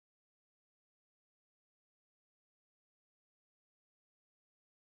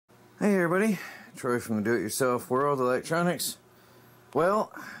Hey everybody, Troy from the Do-It-Yourself World Electronics.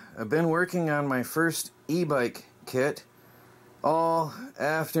 Well, I've been working on my first e-bike kit all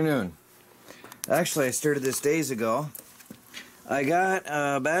afternoon. Actually, I started this days ago. I got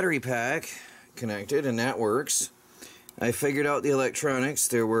a battery pack connected and that works. I figured out the electronics.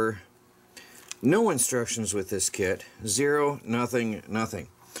 There were no instructions with this kit. Zero, nothing.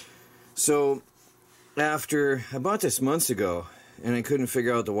 So, after I bought this months ago, and I couldn't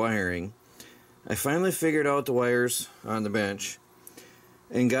figure out the wiring, I finally figured out the wires on the bench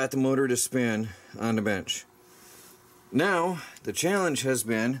and got the motor to spin on the bench. Now, the challenge has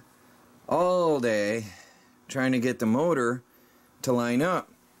been all day trying to get the motor to line up.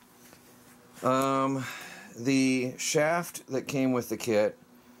 The shaft that came with the kit,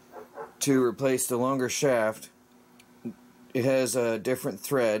 to replace the longer shaft, it has a different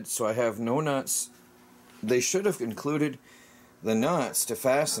thread, so I have no nuts. They should have included the nuts to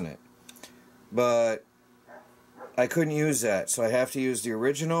fasten it, but I couldn't use that, so I have to use the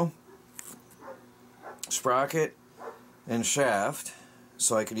original sprocket and shaft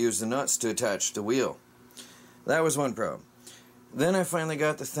so I could use the nuts to attach the wheel. That was one problem. Then I finally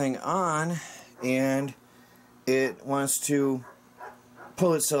got the thing on and it wants to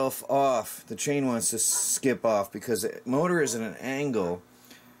pull itself off. The chain wants to skip off because the motor is at an angle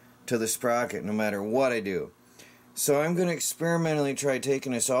to the sprocket no matter what I do. So I'm going to experimentally try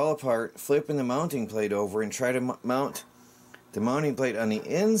taking this all apart, flipping the mounting plate over, and try to mount the mounting plate on the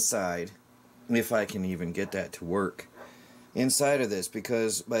inside, if I can even get that to work, inside of this,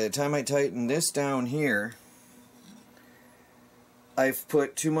 because by the time I tighten this down here, I've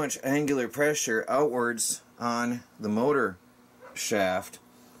put too much angular pressure outwards on the motor shaft,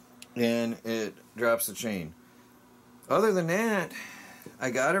 and it drops the chain. Other than that,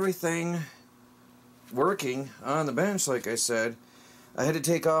 I got everything working on the bench. Like I said, I had to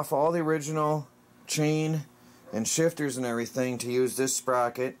take off all the original chain and shifters and everything to use this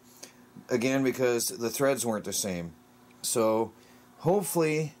sprocket, again because the threads weren't the same. So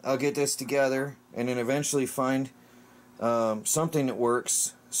hopefully I'll get this together and then eventually find something that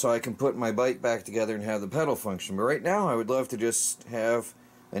works so I can put my bike back together and have the pedal function. But right now I would love to just have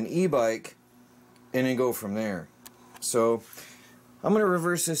an e-bike and then go from there. So I'm going to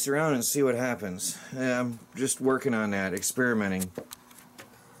reverse this around and see what happens. I'm just working on that, experimenting.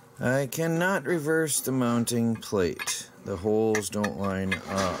 I cannot reverse the mounting plate. The holes don't line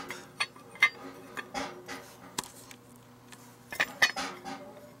up.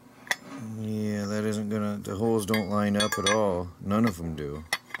 Yeah, that isn't gonna... The holes don't line up at all. None of them do.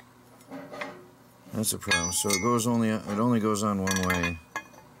 That's a problem. So it only goes on one way.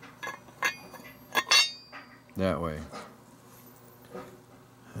 That way.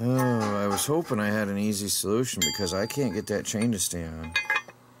 Oh, I was hoping I had an easy solution because I can't get that chain to stay on.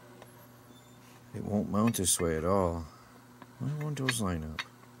 It won't mount this way at all. Why won't those line up?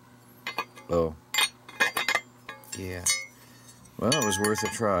 Oh. Yeah. Well, it was worth a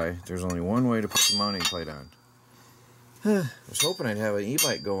try. There's only one way to put the mounting plate on. I was hoping I'd have an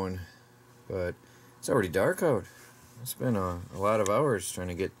e-bike going, but it's already dark out. It's been a lot of hours trying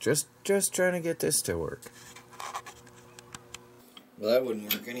to get just trying to get this to work. Well, that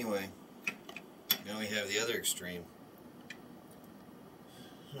wouldn't work anyway. Now we have the other extreme.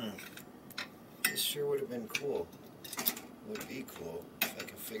 This sure would have been cool. Would be cool if I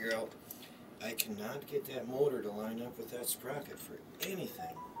could figure out. I cannot get that motor to line up with that sprocket for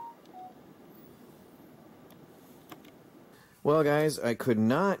anything. Well, guys, I could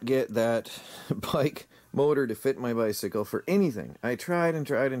not get that bike motor to fit my bicycle for anything. I tried and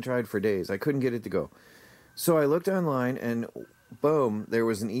tried and tried for days. I couldn't get it to go. So I looked online and boom, there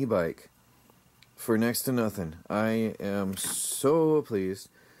was an e-bike for next to nothing. I am so pleased.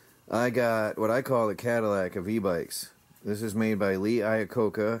 I got what I call the Cadillac of e-bikes. This is made by Lee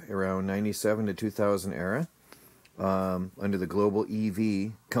Iacocca around 97 to 2000 era, under the Global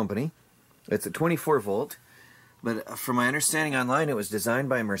EV company. It's a 24 volt, but from my understanding online, it was designed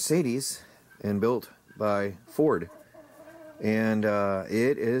by Mercedes and built by Ford. And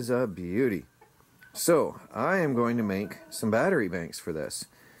it is a beauty. So, I am going to make some battery banks for this,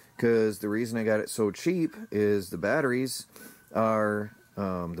 because the reason I got it so cheap is the batteries are,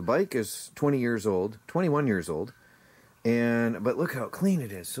 the bike is 21 years old, but look how clean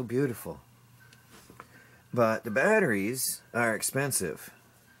it is, so beautiful. But the batteries are expensive,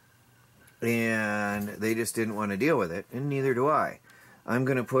 and they just didn't want to deal with it, and neither do I. I'm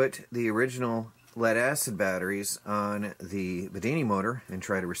going to put the original lead-acid batteries on the Bedini motor and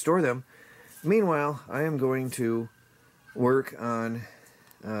try to restore them. Meanwhile, I am going to work on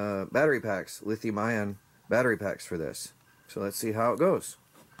battery packs, lithium-ion battery packs for this. So let's see how it goes.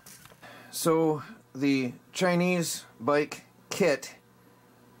 So the Chinese bike kit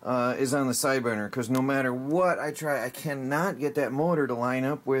is on the side burner because no matter what I try, I cannot get that motor to line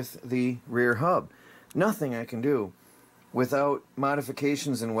up with the rear hub. Nothing I can do without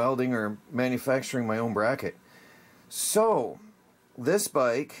modifications in welding or manufacturing my own bracket. So this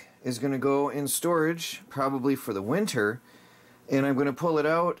bike is going to go in storage probably for the winter, and I'm going to pull it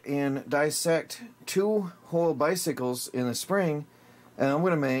out and dissect 2 whole bicycles in the spring, and I'm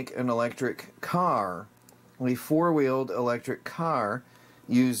going to make an electric car, a 4-wheeled electric car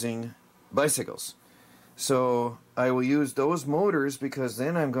using bicycles. So I will use those motors because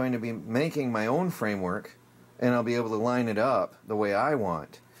then I'm going to be making my own framework and I'll be able to line it up the way I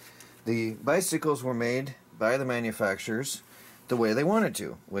want. The bicycles were made by the manufacturers the way they wanted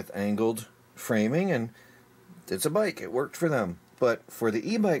to, with angled framing, and it's a bike. It worked for them. But for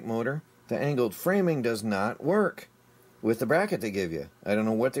the e-bike motor, the angled framing does not work with the bracket they give you. I don't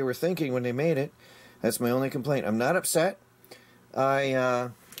know what they were thinking when they made it. That's my only complaint. I'm not upset.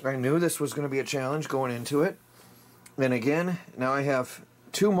 I knew this was going to be a challenge going into it. And again, now I have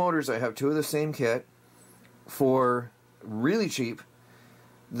 2 motors. I have 2 of the same kit for really cheap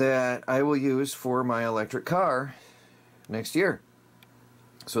that I will use for my electric car next year.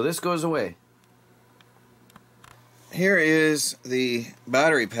 So this goes away. Here is the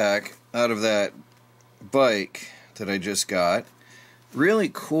battery pack out of that bike that I just got. Really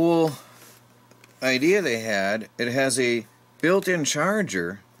cool idea they had. It has a built-in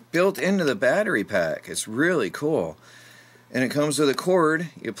charger built into the battery pack. It's really cool. And it comes with a cord.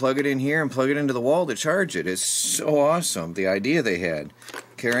 You plug it in here and plug it into the wall to charge it. It's so awesome, the idea they had.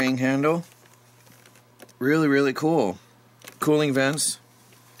 Carrying handle. Really, really cool. Cooling vents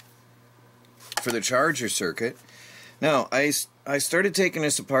for the charger circuit. Now, I started taking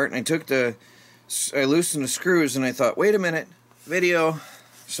this apart, and I loosened the screws, and I thought, wait a minute, video.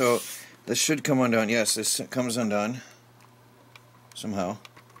 So this should come undone. Yes, this comes undone somehow.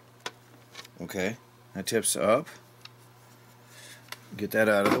 Okay, that tips up. Get that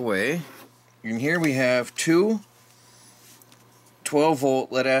out of the way. And here we have 2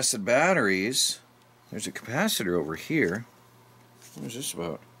 12-volt lead-acid batteries. There's a capacitor over here. What is this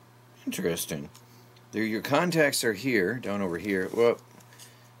about? Interesting. Your contacts are here, down over here. Well,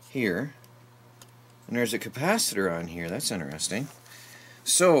 here. And there's a capacitor on here. That's interesting.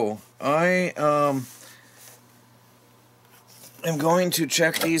 So, I am going to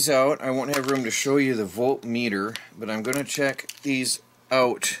check these out. I won't have room to show you the voltmeter, but I'm going to check these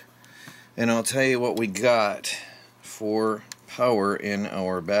out, and I'll tell you what we got for power in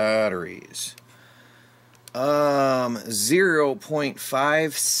our batteries.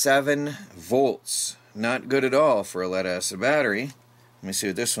 0.57 volts. Not good at all for a lead-acid battery. Let me see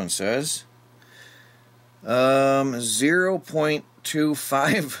what this one says. 0.25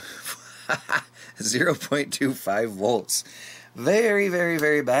 0.25 volts. Very, very,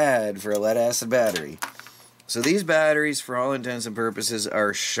 very bad for a lead-acid battery. So these batteries, for all intents and purposes,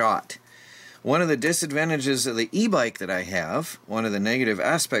 are shot. One of the disadvantages of the e-bike that I have, one of the negative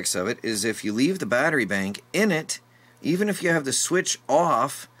aspects of it, is if you leave the battery bank in it, even if you have the switch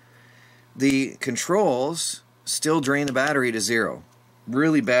off, the controls still drain the battery to 0.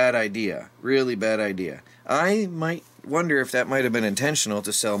 Really bad idea. Really bad idea. I might wonder if that might have been intentional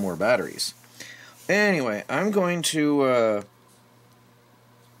to sell more batteries. Anyway, I'm going to...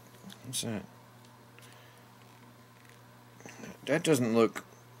 what's that? That doesn't look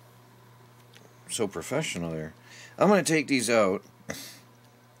so professional there. I'm going to take these out.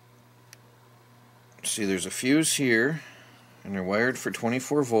 See, there's a fuse here, and they're wired for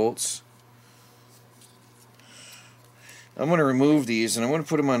 24 volts. I'm going to remove these, and I'm going to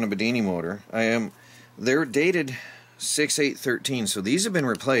put them on a Bedini motor. They're dated 6/8/13, so these have been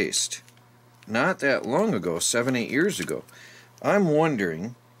replaced not that long ago, 7-8 years ago. I'm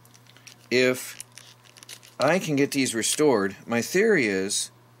wondering if I can get these restored. My theory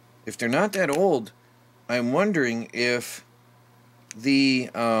is, if they're not that old, I'm wondering if they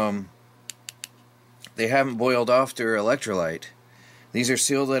haven't boiled off their electrolyte. These are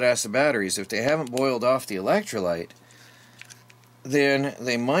sealed lead-acid batteries. If they haven't boiled off the electrolyte, then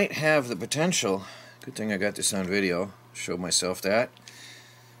they might have the potential. Good thing I got this on video. Show myself that,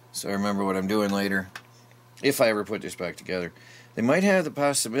 so I remember what I'm doing later, if I ever put this back together. They might have the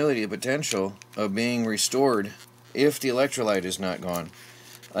possibility, the potential of being restored if the electrolyte is not gone.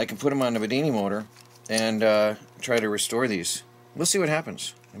 I can put them on the Bedini motor and try to restore these. We'll see what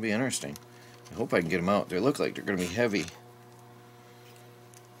happens. It'll be interesting. I hope I can get them out. They look like they're going to be heavy.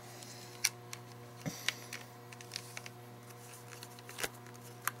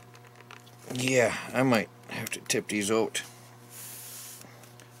 Yeah, I might have to tip these out.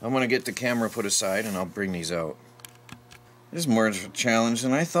 I'm going to get the camera put aside and I'll bring these out. This is more of a challenge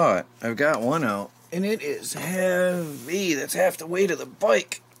than I thought. I've got one out, and it is heavy. That's half the weight of the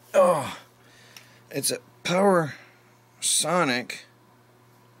bike. Oh, it's a Power Sonic.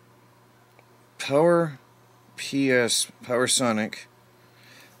 Power Sonic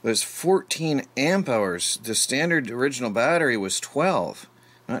was 14 amp hours. The standard original battery was 12.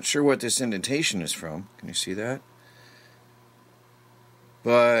 Not sure what this indentation is from. Can you see that?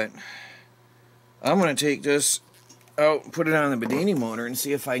 But I'm going to take this out, put it on the Bedini motor, and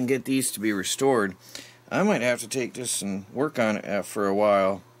see if I can get these to be restored. I might have to take this and work on it for a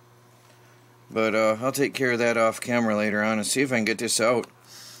while. But I'll take care of that off camera later on and see if I can get this out.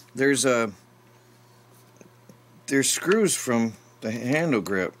 There's screws from the handle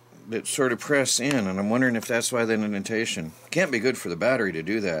grip that sort of press in, and I'm wondering if that's why the indentation. Can't be good for the battery to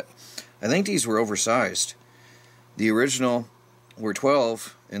do that. I think these were oversized. The original were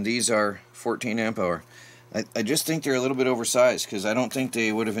 12, and these are 14 amp hour. I just think they're a little bit oversized, because I don't think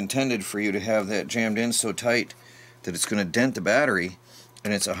they would have intended for you to have that jammed in so tight that it's going to dent the battery,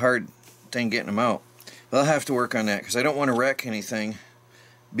 and it's a hard thing getting them out. But I'll have to work on that, because I don't want to wreck anything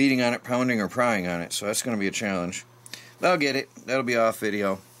beating on it, pounding, or prying on it, so that's going to be a challenge. But I'll get it. That'll be off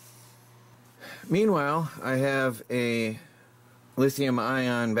video. Meanwhile, I have a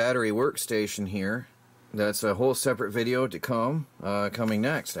lithium-ion battery workstation here. That's a whole separate video to come, coming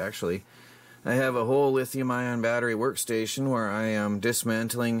next, actually. I have a whole lithium-ion battery workstation where I am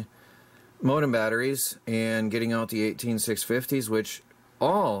dismantling modem batteries and getting out the 18650s, which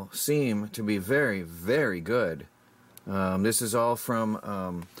all seem to be very, very good. This is all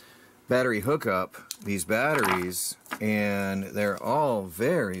from Battery Hookup, these batteries, and they're all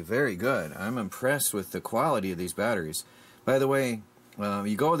very, very good. I'm impressed with the quality of these batteries. By the way,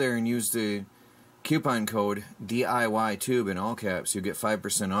 you go there and use the coupon code DIYTube in all caps, you get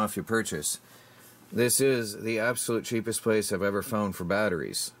 5% off your purchase. This is the absolute cheapest place I've ever found for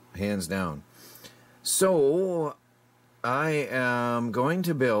batteries, hands down. So, I am going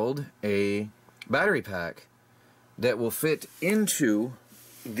to build a battery pack that will fit into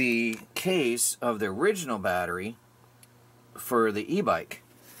the case of the original battery for the e-bike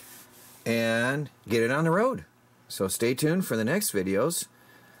and get it on the road. So stay tuned for the next videos,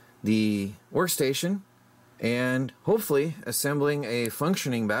 the workstation, and hopefully assembling a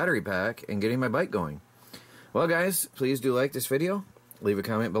functioning battery pack and getting my bike going. Well guys, please do like this video, leave a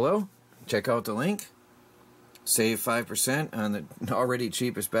comment below, check out the link, save 5% on the already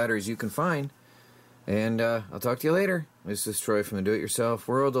cheapest batteries you can find, and I'll talk to you later. This is Troy from the Do-It-Yourself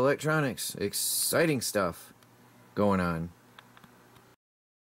World Electronics. Exciting stuff going on.